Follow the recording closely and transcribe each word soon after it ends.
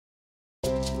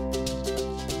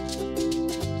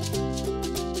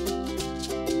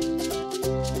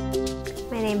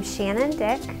name's Shannon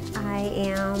Dick. I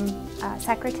am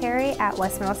secretary at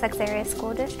West Middlesex Area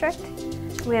School District.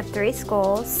 We have 3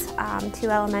 schools, 2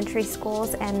 elementary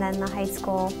schools and then the high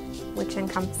school, which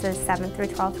encompasses 7th through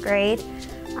 12th grade.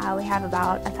 We have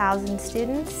about 1,000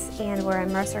 students and we're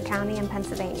in Mercer County in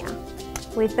Pennsylvania.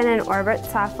 We've been an Orbit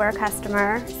software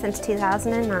customer since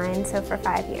 2009, so for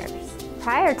 5 years.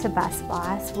 Prior to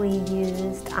BusBoss, we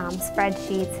used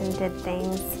spreadsheets and did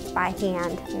things by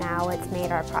hand. Now it's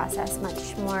made our process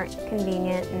much more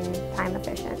convenient and time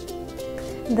efficient.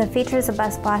 The features of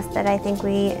BusBoss that I think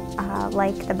we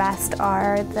like the best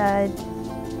are the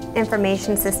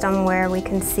information system where we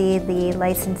can see the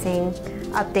licensing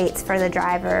updates for the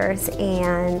drivers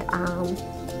and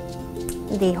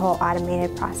the whole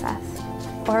automated process.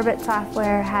 Orbit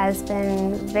software has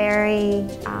been very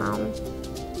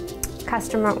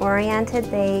customer oriented.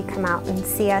 They come out and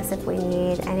see us if we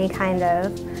need any kind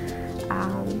of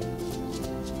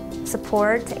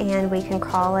support, and we can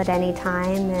call at any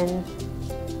time and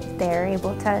they're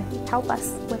able to help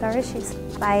us with our issues.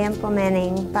 By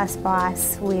implementing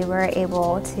BusBoss, we were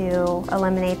able to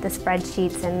eliminate the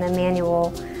spreadsheets and the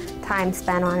manual time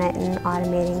spent on it and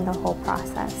automating the whole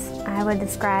process. I would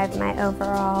describe my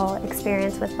overall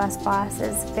experience with BusBoss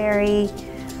as very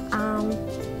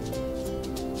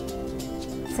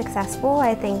successful.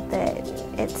 I think that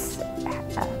it's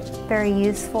very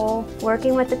useful.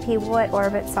 Working with the people at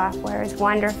Orbit Software is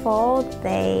wonderful.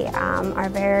 They are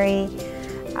very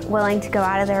willing to go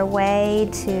out of their way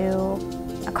to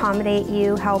accommodate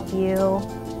you, help you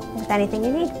with anything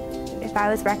you need. If I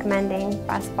was recommending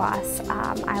BusBoss,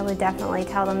 I would definitely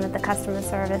tell them that the customer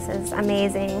service is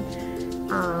amazing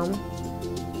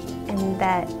and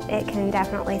that it can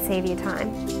definitely save you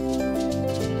time.